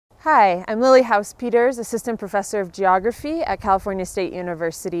Hi, I'm Lily House-Peters, Assistant Professor of Geography at California State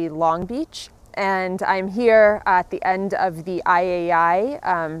University, Long Beach. And I'm here at the end of the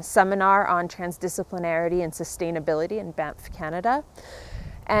IAI seminar on transdisciplinarity and sustainability in Banff, Canada.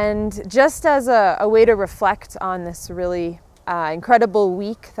 And just as a way to reflect on this really incredible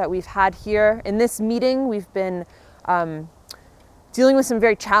week that we've had here, in this meeting we've been dealing with some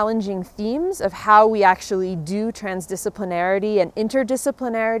very challenging themes of how we actually do transdisciplinarity and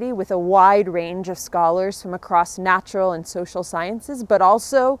interdisciplinarity with a wide range of scholars from across natural and social sciences, but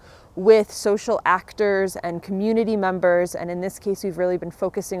also with social actors and community members. And in this case, we've really been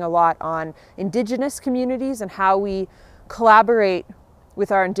focusing a lot on Indigenous communities and how we collaborate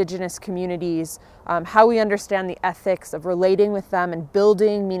with our Indigenous communities, how we understand the ethics of relating with them and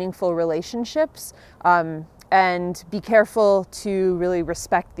building meaningful relationships. And be careful to really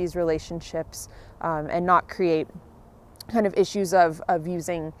respect these relationships and not create kind of issues of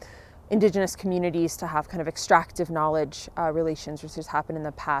using Indigenous communities to have kind of extractive knowledge relations, which has happened in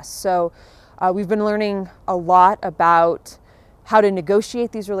the past. So we've been learning a lot about how to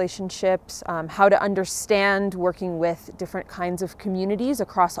negotiate these relationships, how to understand working with different kinds of communities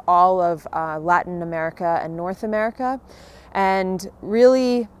across all of Latin America and North America, and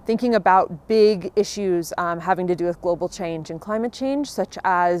really thinking about big issues having to do with global change and climate change, such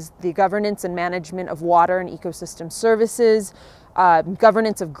as the governance and management of water and ecosystem services,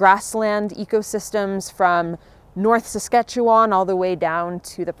 governance of grassland ecosystems from North Saskatchewan all the way down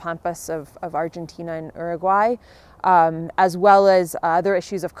to the pampas of Argentina and Uruguay, as well as other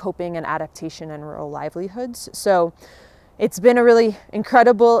issues of coping and adaptation and rural livelihoods. So it's been a really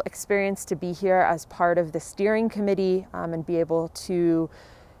incredible experience to be here as part of the steering committee and be able to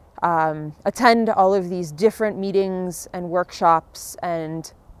attend all of these different meetings and workshops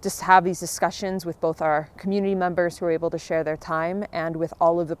and just have these discussions with both our community members who are able to share their time and with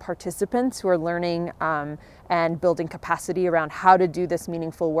all of the participants who are learning and building capacity around how to do this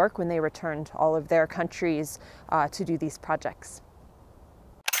meaningful work when they return to all of their countries to do these projects.